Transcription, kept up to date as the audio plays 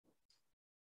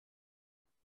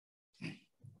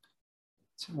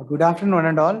So, good afternoon, one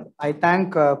and all. I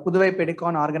thank Puduvai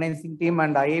Pedicon organizing team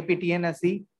and IAP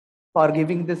TNSE for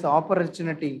giving this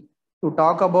opportunity to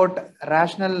talk about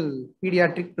rational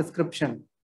pediatric prescription.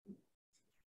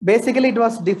 Basically, it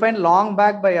was defined long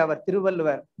back by our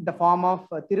Thiruvalluvar in the form of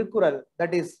Tirukural,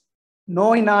 that is,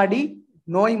 Noi Nadi,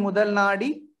 Noi Mudal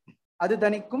Nadi,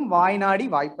 Adudanikum, Vai Nadi,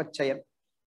 Vaipachayam.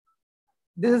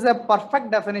 This is a perfect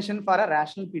definition for a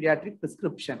rational pediatric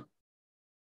prescription.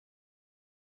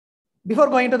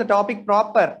 Before going to the topic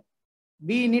proper,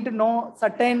 we need to know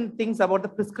certain things about the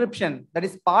prescription, that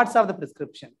is parts of the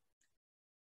prescription.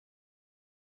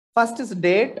 First is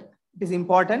date, it is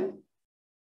important.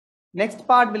 Next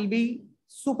part will be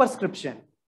superscription,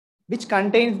 which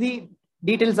contains the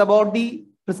details about the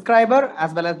prescriber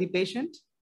as well as the patient.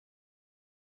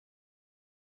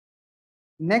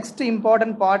 Next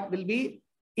important part will be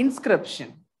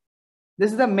inscription.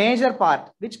 This is the major part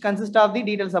which consists of the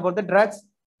details about the drugs,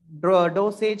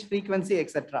 dosage, frequency,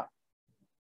 etc.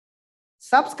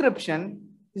 Subscription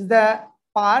is the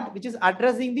part which is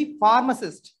addressing the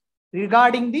pharmacist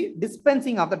regarding the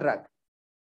dispensing of the drug.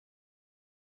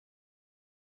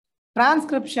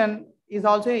 Transcription is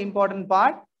also an important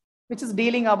part which is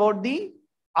dealing about the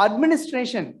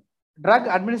administration, drug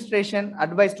administration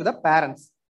advice to the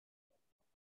parents.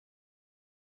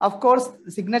 Of course,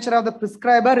 the signature of the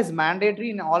prescriber is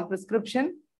mandatory in all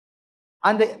prescription,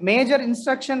 and the major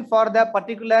instruction for the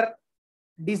particular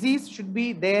disease should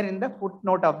be there in the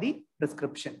footnote of the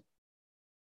prescription.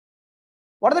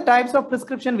 What are the types of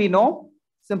prescription we know?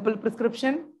 Simple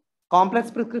prescription, complex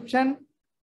prescription,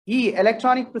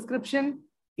 electronic prescription,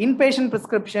 inpatient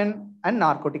prescription, and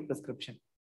narcotic prescription.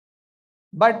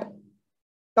 But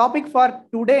topic for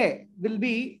today will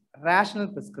be rational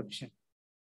prescription,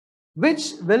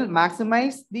 which will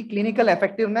maximize the clinical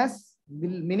effectiveness,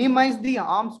 will minimize the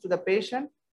harms to the patient,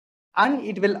 and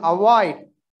it will avoid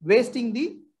wasting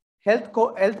the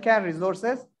healthcare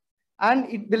resources, and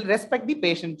it will respect the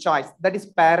patient choice, that is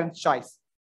parent's choice.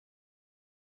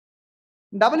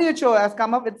 WHO has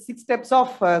come up with 6 steps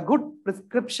of good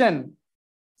prescription.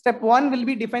 Step 1 will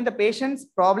be define the patient's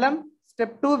problem.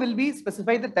 Step 2 will be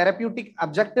specify the therapeutic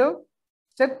objective.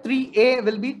 Step 3A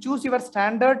will be choose your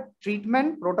standard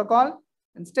treatment protocol.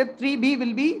 And step 3B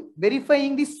will be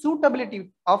verifying the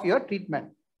suitability of your treatment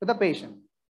to the patient.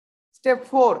 Step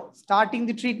 4, starting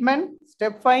the treatment.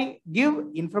 Step 5, give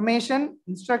information,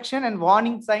 instruction, and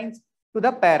warning signs to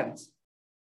the parents.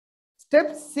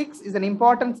 Step 6 is an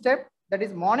important step, that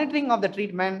is monitoring of the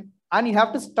treatment, and you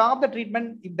have to stop the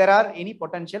treatment if there are any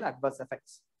potential adverse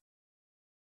effects.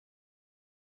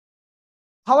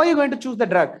 How are you going to choose the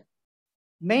drug?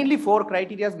 Mainly 4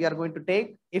 criteria we are going to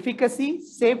take: efficacy,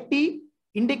 safety,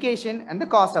 indication, and the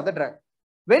cost of the drug.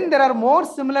 When there are more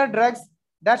similar drugs,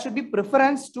 there should be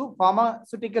preference to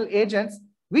pharmaceutical agents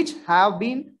which have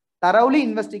been thoroughly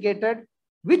investigated,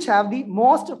 which have the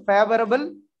most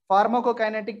favorable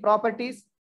pharmacokinetic properties,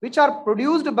 which are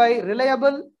produced by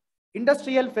reliable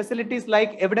industrial facilities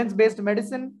like evidence-based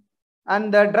medicine,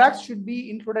 and the drugs should be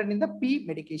included in the P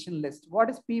medication list. What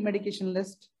is P medication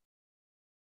list?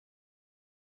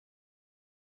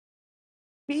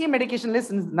 P medication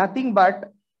list is nothing but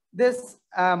this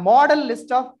model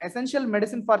list of essential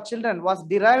medicine for children was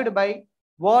derived by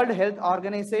World Health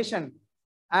Organization,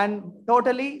 and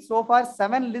totally so far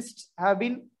 7 lists have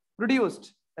been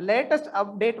produced. The latest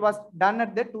update was done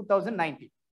at the 2019.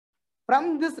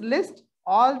 From this list,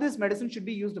 all this medicine should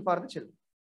be used for the children.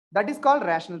 That is called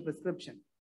rational prescription.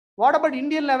 What about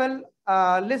Indian level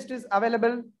list is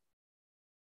available?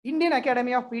 Indian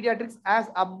Academy of Pediatrics has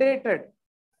updated.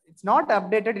 It's not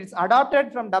updated, it's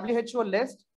adopted from WHO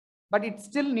list, but it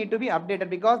still need to be updated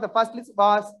because the first list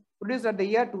was produced at the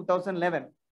year 2011.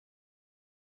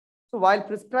 So while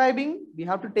prescribing, we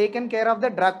have to take care of the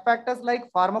drug factors like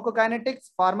pharmacokinetics,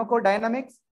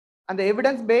 pharmacodynamics, and the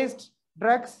evidence-based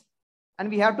drugs. And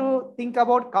we have to think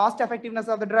about cost effectiveness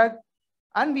of the drug.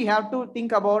 And we have to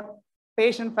think about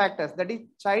patient factors, that is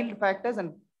child factors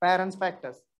and parents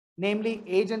factors, namely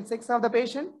age and sex of the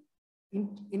patient,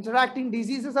 interacting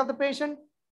diseases of the patient,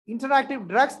 interactive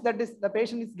drugs that is the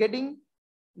patient is getting,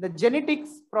 the genetics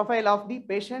profile of the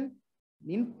patient.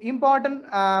 Important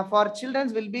for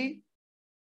children will be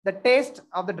the taste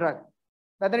of the drug,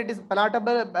 whether it is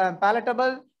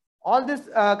palatable, all this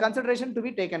consideration to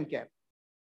be taken care.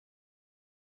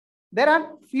 There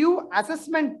are few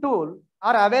assessment tools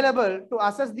are available to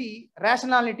assess the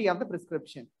rationality of the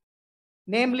prescription,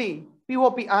 namely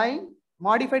POPI,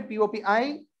 modified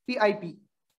POPI, PIP.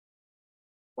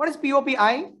 What is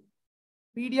POPI?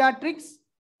 Pediatrics,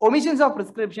 omissions of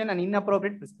prescription and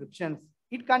inappropriate prescriptions.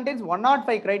 It contains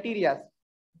 105 criteria,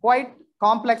 quite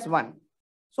complex one.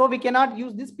 So we cannot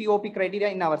use this POP criteria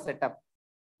in our setup.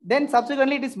 Then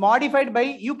subsequently, it is modified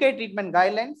by UK treatment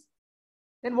guidelines.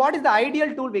 Then what is the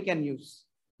ideal tool we can use?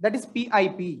 That is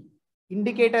PIP,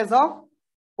 indicators of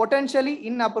potentially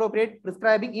inappropriate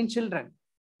prescribing in children.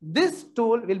 This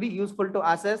tool will be useful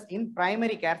to assess in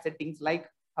primary care settings like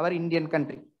our Indian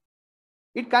country.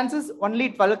 It consists only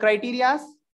 12 criteria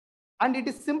and it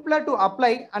is simpler to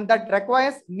apply and that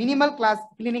requires minimal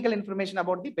clinical information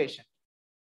about the patient.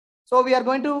 So we are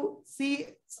going to see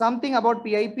something about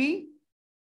PIP.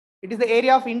 It is the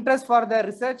area of interest for the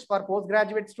research for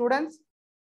postgraduate students.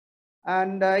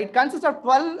 And it consists of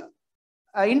 12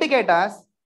 indicators.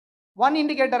 One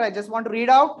indicator I just want to read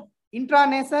out.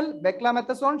 Intranasal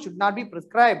beclomethasone should not be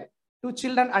prescribed to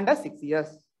children under 6 years.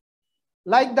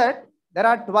 Like that, there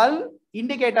are 12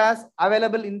 indicators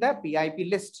available in the PIP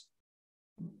list,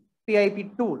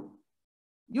 PIP tool.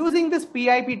 Using this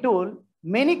PIP tool,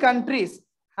 many countries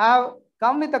have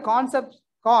come with a concept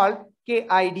called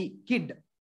KID.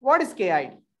 What is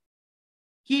KID?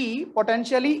 Key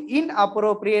potentially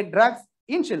inappropriate drugs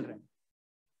in children.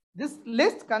 This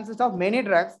list consists of many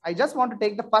drugs. I just want to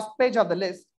take the first page of the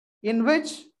list in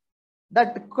which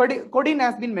that codeine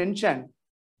has been mentioned.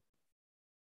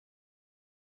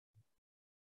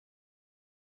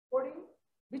 Codeine,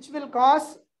 which will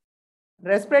cause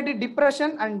respiratory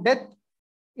depression and death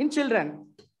in children.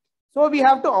 So we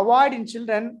have to avoid in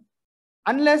children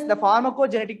unless the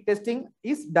pharmacogenetic testing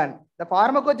is done. The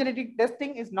pharmacogenetic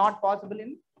testing is not possible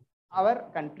in our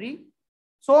country.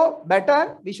 So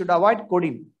better we should avoid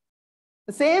codeine.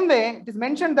 The same way, it is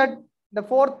mentioned that the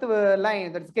fourth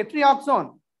line, that is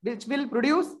ceftriaxone, which will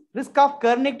produce risk of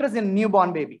kernicterus in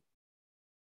newborn baby.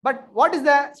 But what is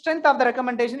the strength of the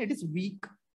recommendation? It is weak.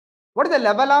 What is the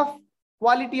level of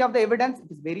quality of the evidence?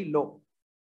 It is very low.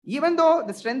 Even though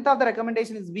the strength of the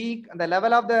recommendation is weak and the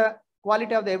level of the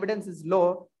quality of the evidence is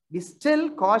low, we still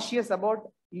cautious about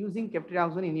using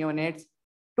ceftriaxone in neonates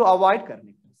to avoid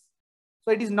kernicterus.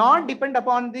 So it is not depend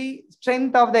upon the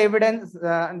strength of the evidence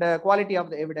and the quality of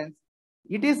the evidence.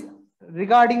 It is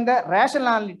regarding the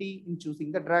rationality in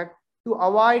choosing the drug to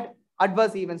avoid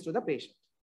adverse events to the patient.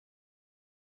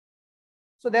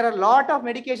 So there are a lot of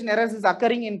medication errors is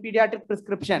occurring in pediatric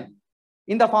prescription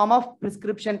in the form of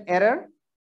prescription error,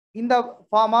 in the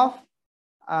form of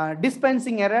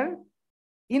dispensing error,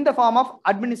 in the form of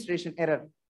administration error.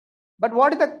 But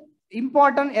what is the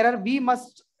important error we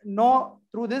must know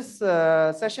through this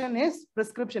session is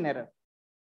prescription error.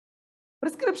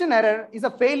 Prescription error is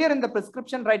a failure in the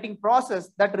prescription writing process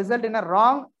that result in a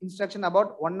wrong instruction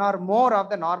about one or more of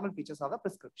the normal features of the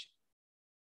prescription.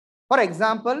 For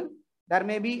example, there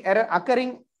may be error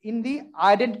occurring in the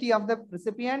identity of the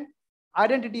recipient,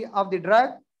 identity of the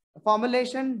drug,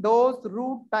 formulation, dose,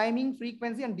 route, timing,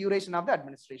 frequency, and duration of the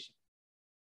administration.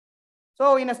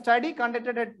 So in a study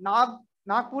conducted at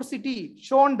Nagpur city,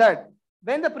 shown that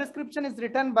when the prescription is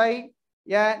written by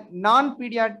a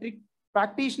non-pediatric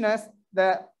practitioners,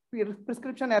 the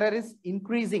prescription error is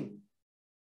increasing.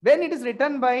 When it is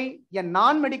written by a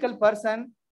non-medical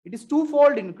person, it is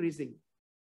twofold increasing.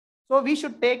 So we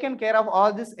should take care of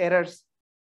all these errors.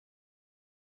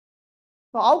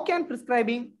 So how can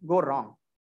prescribing go wrong?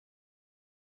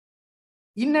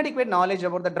 Inadequate knowledge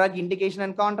about the drug indication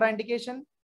and contraindication,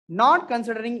 not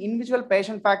considering individual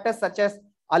patient factors such as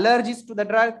allergies to the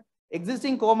drug,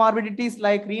 existing comorbidities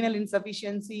like renal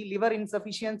insufficiency, liver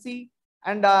insufficiency,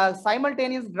 and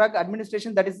simultaneous drug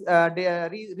administration that is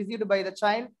received by the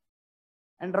child,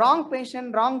 and wrong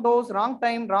patient, wrong dose, wrong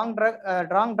time, wrong drug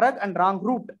and wrong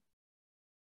route.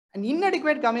 And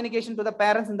inadequate communication to the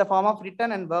parents in the form of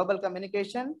written and verbal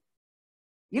communication,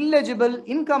 illegible,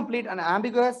 incomplete, and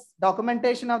ambiguous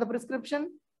documentation of the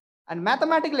prescription, and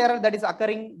mathematical error that is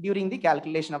occurring during the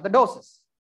calculation of the doses.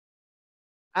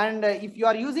 And if you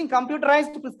are using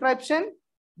computerized prescription,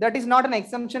 that is not an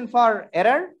exemption for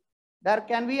error. There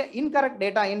can be an incorrect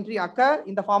data entry occur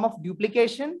in the form of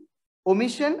duplication,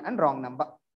 omission, and wrong number.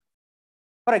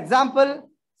 For example,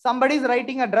 somebody is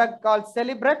writing a drug called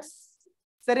Cerebrix,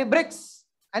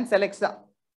 and Celexa.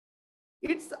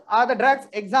 It's are the drugs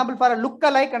example for a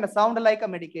look-alike and a sound-alike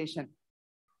medication.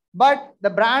 But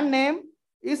the brand name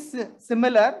is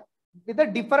similar with a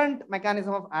different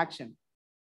mechanism of action.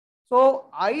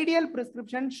 So ideal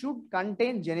prescription should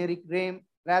contain generic name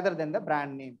rather than the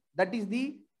brand name. That is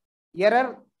the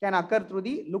error can occur through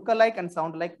the look-alike and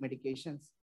sound-alike medications.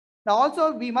 Now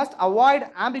also we must avoid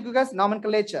ambiguous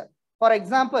nomenclature. For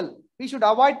example, we should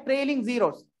avoid trailing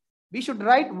zeros. We should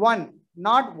write 1,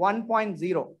 not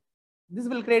 1.0. This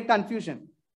will create confusion.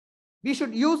 We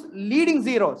should use leading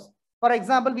zeros. For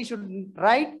example, we should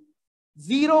write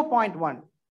 0.1.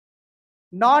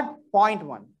 not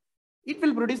 0.1. It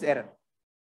will produce error.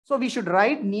 So we should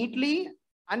write neatly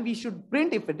and we should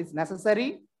print if it is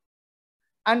necessary.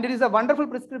 And it is a wonderful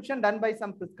prescription done by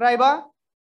some prescriber.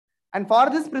 And for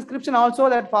this prescription also,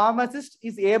 that pharmacist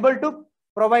is able to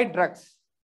provide drugs.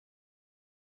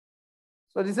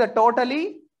 So this is a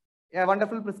totally a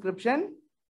wonderful prescription.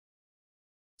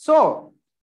 So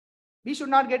we should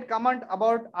not get comment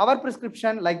about our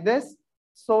prescription like this.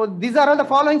 So these are all the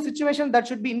following situations that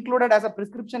should be included as a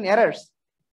prescription errors.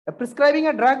 Prescribing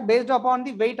a drug based upon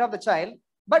the weight of the child,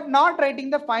 but not writing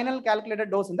the final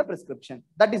calculated dose in the prescription.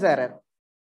 That is error.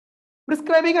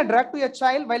 Prescribing a drug to a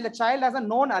child while the child has a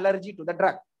known allergy to the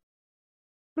drug.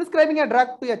 Prescribing a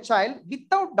drug to a child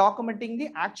without documenting the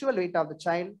actual weight of the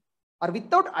child or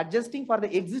without adjusting for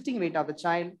the existing weight of the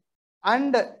child,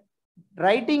 and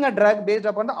writing a drug based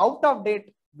upon the out of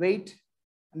date weight,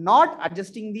 not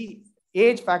adjusting the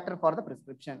age factor for the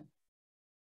prescription.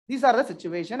 These are the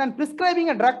situation. And prescribing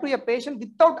a drug to a patient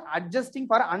without adjusting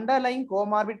for underlying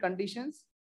comorbid conditions,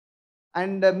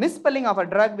 and misspelling of a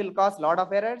drug will cause a lot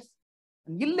of errors.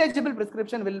 An illegible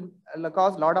prescription will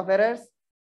cause a lot of errors.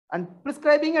 And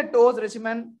prescribing a dose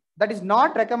regimen that is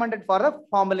not recommended for the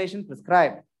formulation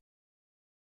prescribed.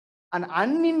 And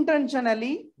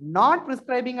unintentionally not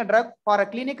prescribing a drug for a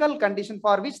clinical condition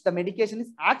for which the medication is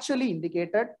actually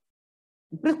indicated.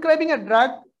 Prescribing a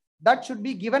drug that should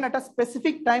be given at a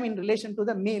specific time in relation to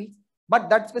the meals, but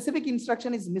that specific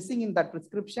instruction is missing in that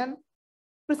prescription.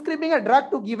 Prescribing a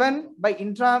drug to given by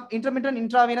intermittent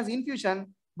intravenous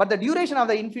infusion, but the duration of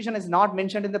the infusion is not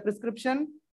mentioned in the prescription.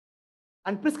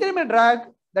 And prescribing a drug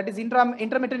that is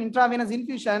intermittent intravenous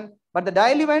infusion, but the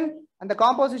diluent and the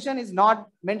composition is not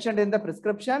mentioned in the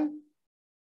prescription.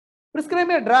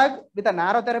 Prescribing a drug with a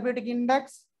narrow therapeutic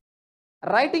index,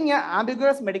 writing an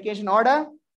ambiguous medication order,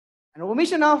 and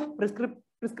omission of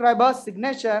prescriber's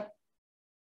signature.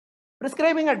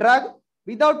 Prescribing a drug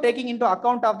without taking into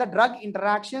account of the drug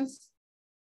interactions.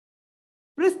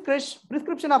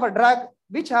 Prescription of a drug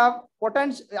which have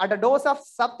potential at a dose of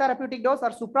subtherapeutic dose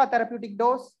or supratherapeutic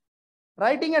dose.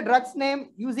 Writing a drug's name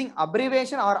using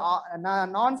abbreviation or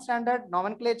non-standard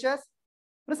nomenclatures.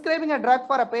 Prescribing a drug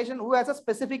for a patient who has a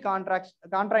specific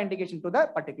contraindication to the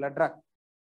particular drug.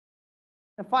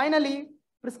 And finally,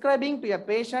 prescribing to a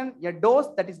patient a dose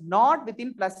that is not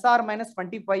within plus or minus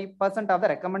 25% of the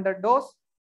recommended dose.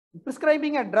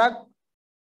 Prescribing a drug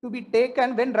to be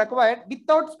taken when required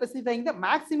without specifying the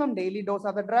maximum daily dose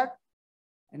of the drug.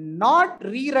 And not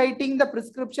rewriting the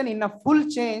prescription in a full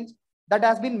change that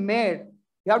has been made.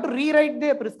 You have to rewrite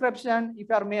the prescription if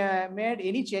you are made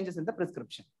any changes in the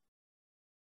prescription.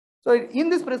 So in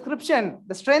this prescription,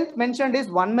 the strength mentioned is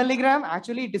 1 milligram.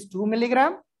 Actually, it is 2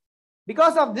 milligram.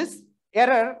 Because of this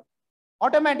error,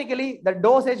 automatically the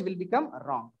dosage will become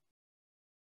wrong.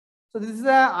 So this is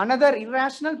another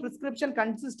irrational prescription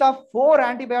consists of 4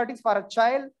 antibiotics for a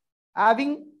child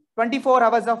having 24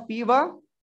 hours of fever.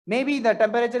 Maybe the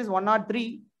temperature is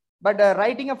 103, but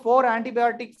writing a 4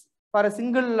 antibiotics for a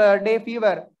single day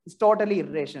fever is totally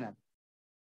irrational.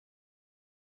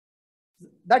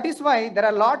 That is why there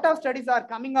are a lot of studies are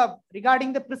coming up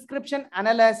regarding the prescription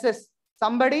analysis.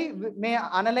 Somebody may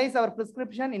analyze our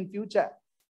prescription in future,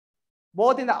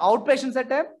 both in the outpatient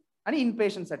setup and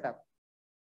inpatient setup.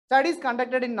 Studies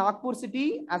conducted in Nagpur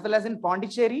city as well as in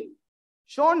Pondicherry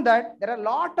shown that there are a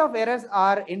lot of errors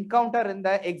are encountered in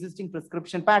the existing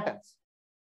prescription patterns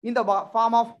in the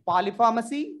form of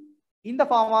polypharmacy, in the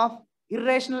form of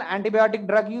irrational antibiotic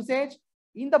drug usage,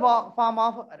 in the form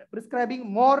of prescribing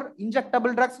more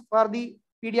injectable drugs for the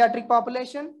pediatric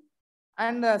population,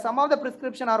 and some of the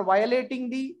prescription are violating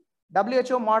the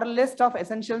WHO model list of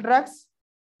essential drugs,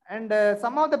 and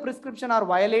some of the prescription are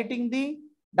violating the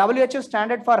WHO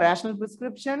standard for rational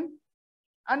prescription,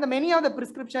 and many of the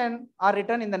prescription are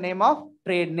written in the name of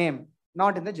trade name,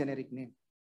 not in the generic name.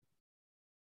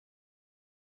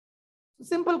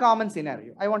 Simple common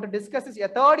scenario. I want to discuss this. A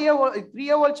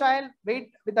 3-year-old child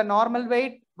weight with a normal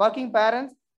weight, working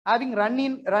parents, having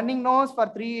running nose for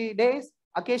 3 days,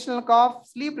 occasional cough,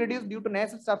 sleep reduced due to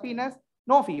nasal stuffiness,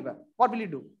 no fever. What will you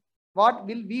do? What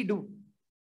will we do?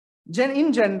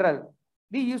 In general,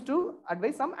 we used to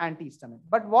advise some antihistamine.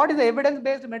 But what is the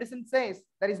evidence-based medicine says?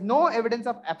 There is no evidence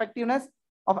of effectiveness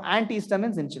of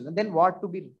antihistamines in children. Then what to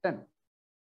be written?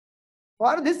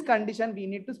 For this condition, we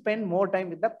need to spend more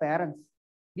time with the parents.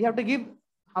 We have to give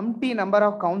umpty number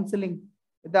of counseling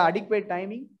with the adequate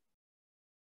timing.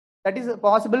 That is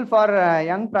possible for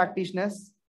young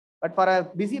practitioners, but for a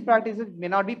busy practitioner, it may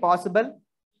not be possible.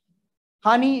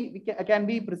 Honey can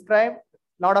be prescribed.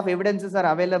 A lot of evidences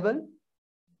are available,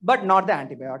 but not the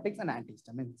antibiotics and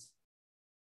antihistamines.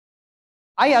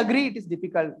 I agree it is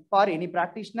difficult for any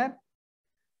practitioner.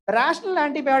 Rational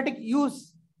antibiotic use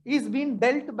is being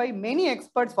dealt by many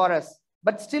experts for us,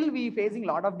 but still we facing a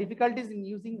lot of difficulties in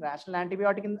using rational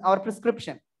antibiotic in our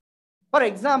prescription. For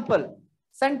example,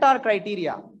 Centaur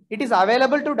criteria. It is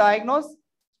available to diagnose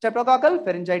streptococcal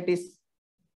pharyngitis.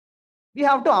 We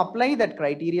have to apply that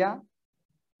criteria.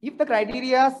 If the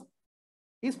criteria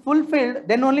is fulfilled,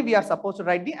 then only we are supposed to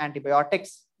write the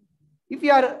antibiotics. If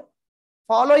we are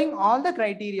following all the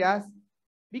criteria,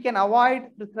 we can avoid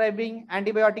prescribing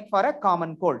antibiotic for a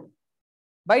common cold.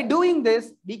 By doing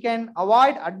this, we can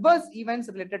avoid adverse events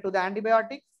related to the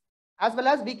antibiotics, as well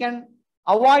as we can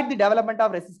avoid the development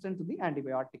of resistance to the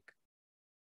antibiotic.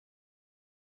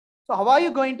 So how are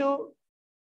you going to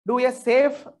do a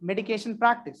safe medication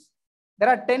practice? There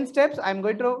are 10 steps. I'm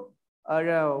going to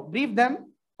brief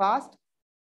them fast.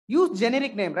 Use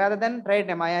generic name rather than trade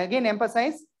name. I again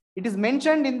emphasize, it is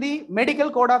mentioned in the Medical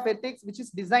Code of Ethics, which is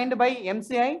designed by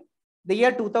MCI the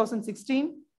year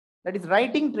 2016. That is,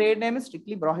 writing trade name is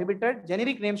strictly prohibited.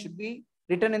 Generic name should be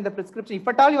written in the prescription. If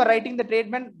at all you are writing the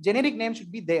treatment, generic name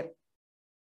should be there.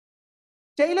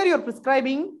 Tailor your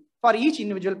prescribing for each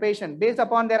individual patient based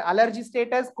upon their allergy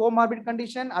status, comorbid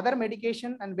condition, other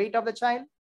medication, and weight of the child.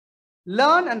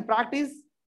 Learn and practice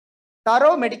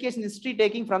thorough medication history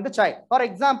taking from the child. For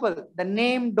example, the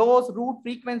name, dose, route,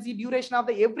 frequency, duration of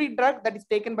every drug that is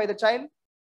taken by the child,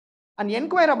 and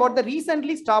inquire about the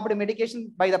recently stopped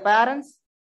medication by the parents,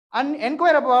 and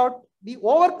inquire about the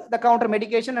over-the-counter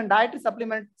medication and dietary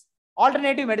supplements,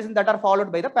 alternative medicine that are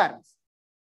followed by the parents.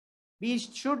 We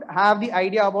should have the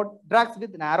idea about drugs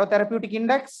with narrow therapeutic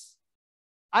index,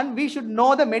 and we should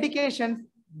know the medications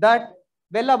that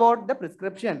well about the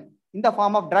prescription in the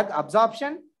form of drug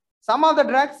absorption. Some of the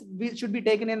drugs should be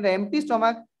taken in the empty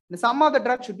stomach, and some of the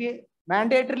drugs should be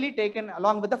mandatorily taken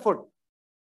along with the food.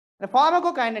 The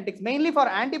pharmacokinetics, mainly for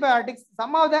antibiotics,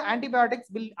 some of the antibiotics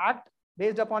will act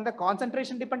based upon the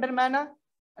concentration dependent manner,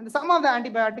 and some of the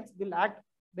antibiotics will act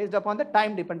based upon the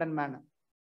time dependent manner.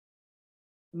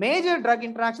 Major drug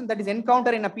interaction that is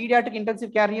encountered in a pediatric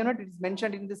intensive care unit, it is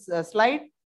mentioned in this slide.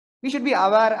 We should be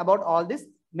aware about all this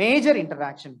major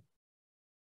interaction.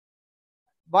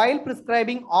 While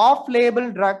prescribing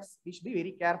off-label drugs, we should be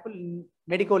very careful in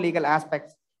medico-legal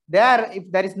aspects. If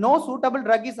there is no suitable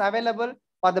drug is available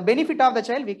for the benefit of the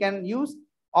child, we can use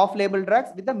off-label drugs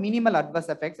with the minimal adverse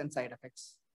effects and side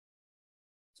effects.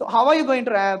 So how are you going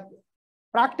to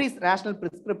practice rational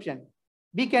prescription?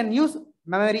 We can use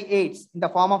memory aids in the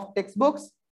form of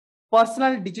textbooks,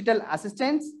 personal digital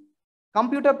assistants,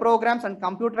 computer programs, and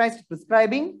computerized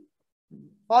prescribing,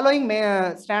 following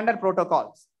standard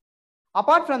protocols.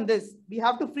 Apart from this, we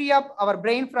have to free up our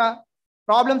brain from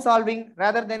problem solving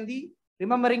rather than the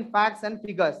remembering facts and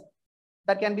figures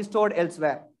that can be stored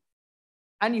elsewhere.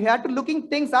 And you have to looking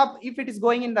things up if it is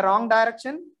going in the wrong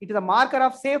direction. It is a marker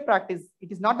of safe practice.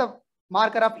 It is not a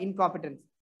marker of incompetence.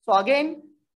 So again,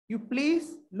 you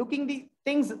please looking the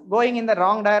things going in the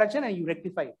wrong direction and you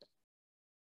rectify it.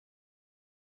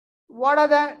 What are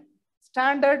the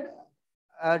standard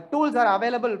tools are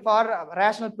available for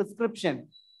rational prescription?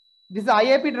 This is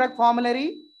IAP drug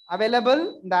formulary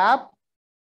available in the app.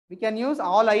 We can use,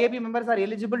 all IAP members are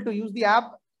eligible to use the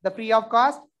app, the free of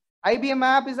cost. IBM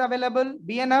app is available,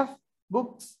 BNF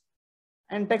books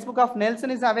and textbook of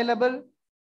Nelson is available.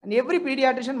 And every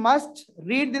pediatrician must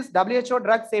read this WHO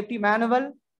drug safety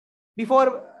manual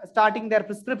before starting their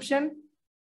prescription.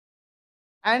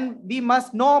 And we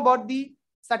must know about the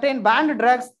certain banned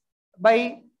drugs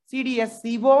by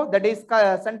CDSCO, that is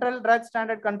Central Drug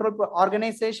Standard Control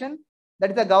Organization,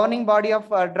 that is the governing body of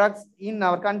drugs in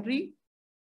our country.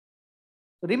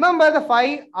 Remember the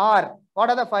 5R. What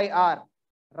are the 5R?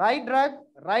 Right drug,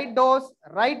 right dose,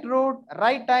 right route,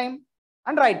 right time,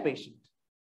 and right patient.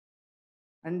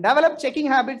 And develop checking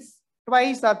habits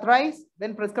twice or thrice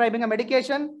when prescribing a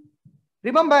medication.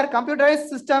 Remember, computerized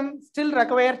systems still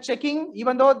require checking,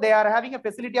 even though they are having a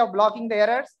facility of blocking the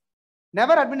errors.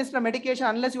 Never administer medication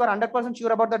unless you are 100%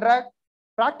 sure about the drug.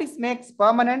 Practice makes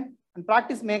permanent and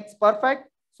practice makes perfect.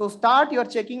 So start your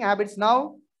checking habits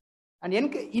now and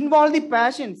involve the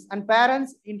patients and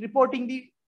parents in reporting the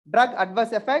drug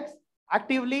adverse effects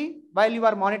actively while you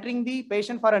are monitoring the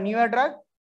patient for a newer drug,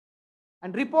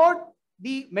 and report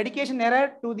the medication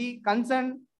error to the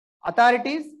concerned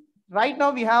authorities. Right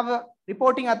now we have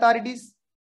reporting authorities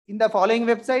in the following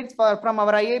websites from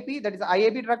our IAP, that is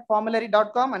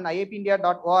iapdrugformulary.com and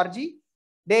iapindia.org.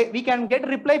 We can get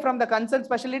reply from the concerned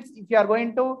specialists if you are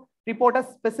going to report a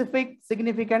specific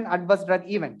significant adverse drug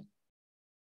event.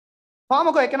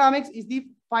 Pharmacoeconomics is the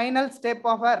final step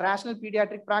of a rational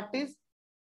pediatric practice.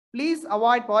 Please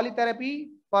avoid polytherapy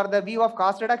for the view of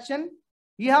cost reduction.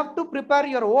 You have to prepare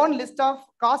your own list of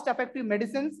cost-effective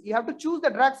medicines. You have to choose the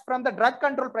drugs from the drug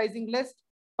control pricing list.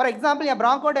 For example, a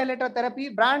bronchodilator therapy,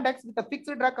 brand X with a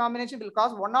fixed drug combination will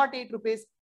cost 108 rupees,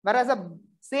 whereas a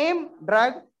same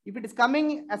drug, if it is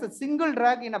coming as a single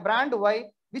drug in a brand Y,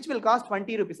 which will cost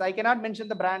 20 rupees. I cannot mention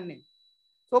the brand name.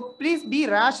 So please be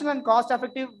rational and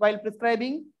cost-effective while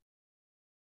prescribing.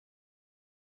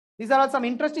 These are all some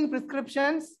interesting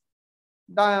prescriptions.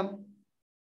 The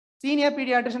senior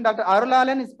pediatrician Dr.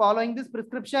 Arulalan is following this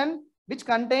prescription, which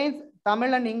contains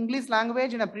Tamil and English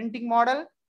language in a printing model.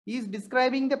 He is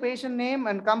describing the patient name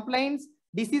and complaints,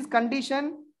 disease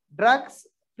condition, drugs,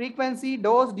 frequency,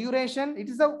 dose, duration. It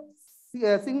is a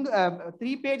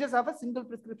 3 pages of a single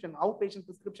prescription, outpatient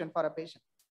prescription for a patient.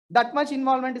 That much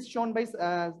involvement is shown by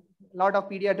a lot of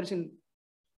pediatricians.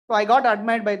 So I got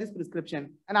admired by this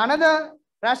prescription. And another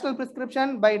rational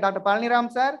prescription by Dr.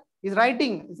 Palniram sir is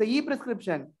writing, it's a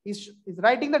e-prescription. He's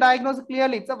writing the diagnosis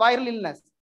clearly, it's a viral illness.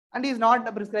 And he is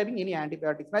not prescribing any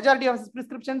antibiotics. Majority of his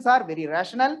prescriptions are very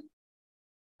rational.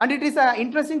 And it is an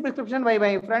interesting prescription by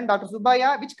my friend Dr.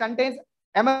 Subbaya, which contains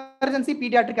emergency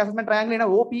pediatric assessment triangle in a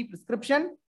OP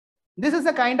prescription. This is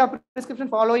a kind of prescription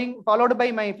followed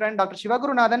by my friend Dr.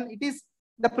 Shivagurunathan. It is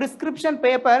the prescription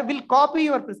paper will copy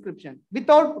your prescription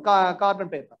without carbon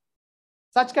paper.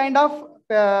 Such kind of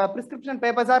prescription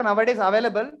papers are nowadays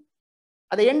available.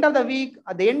 At the end of the week,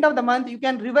 at the end of the month, you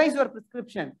can revise your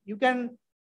prescription. You can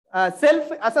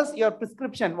self-assess your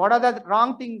prescription. What are the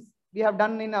wrong things we have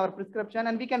done in our prescription,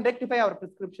 and we can rectify our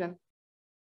prescription.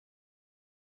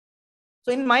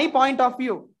 So in my point of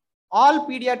view, all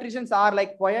pediatricians are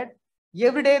like poets.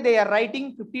 Every day they are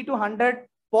writing 50 to 100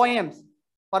 poems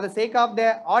for the sake of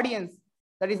their audience.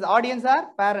 That is, the audience are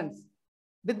parents,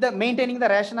 with the maintaining the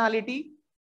rationality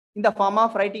in the form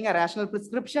of writing a rational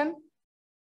prescription.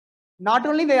 Not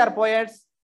only they are poets,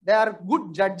 they are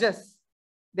good judges.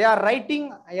 They are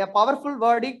writing a powerful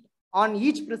verdict on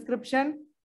each prescription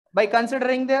by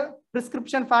considering the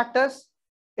prescription factors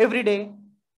every day.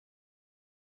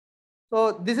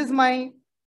 So this is my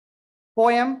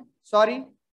poem. Sorry.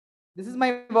 This is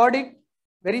my verdict.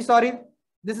 Very sorry.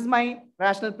 This is my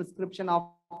rational prescription of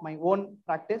my own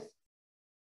practice.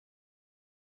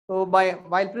 So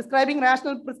while prescribing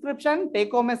rational prescription,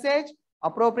 take home message,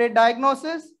 appropriate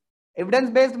diagnosis,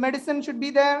 evidence-based medicine should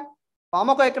be there,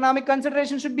 pharmacoeconomic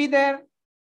consideration should be there,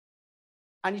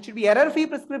 and it should be error-free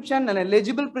prescription and a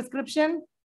legible prescription,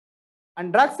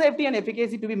 and drug safety and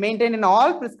efficacy to be maintained in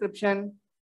all prescription.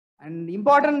 And the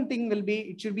important thing will be,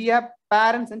 it should be a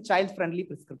parents and child-friendly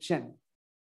prescription.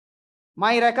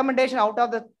 My recommendation out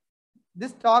of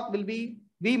this talk will be,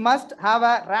 we must have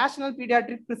a rational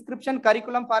pediatric prescription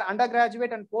curriculum for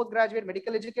undergraduate and postgraduate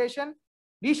medical education.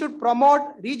 We should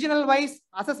promote regional-wise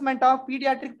assessment of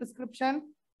pediatric prescription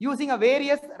using a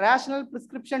various rational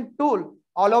prescription tool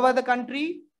all over the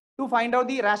country to find out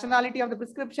the rationality of the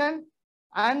prescription.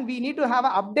 And we need to have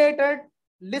an updated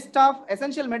list of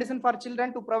essential medicine for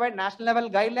children to provide national level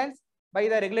guidelines by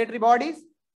the regulatory bodies.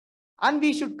 And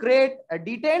we should create a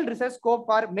detailed research scope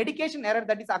for medication error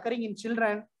that is occurring in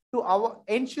children to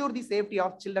ensure the safety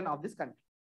of children of this country.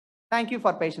 Thank you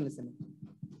for patient listening.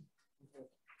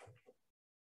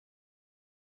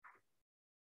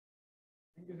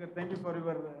 Thank you, sir. Thank you for your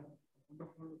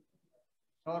wonderful,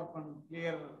 sharp and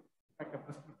clear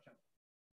prescription.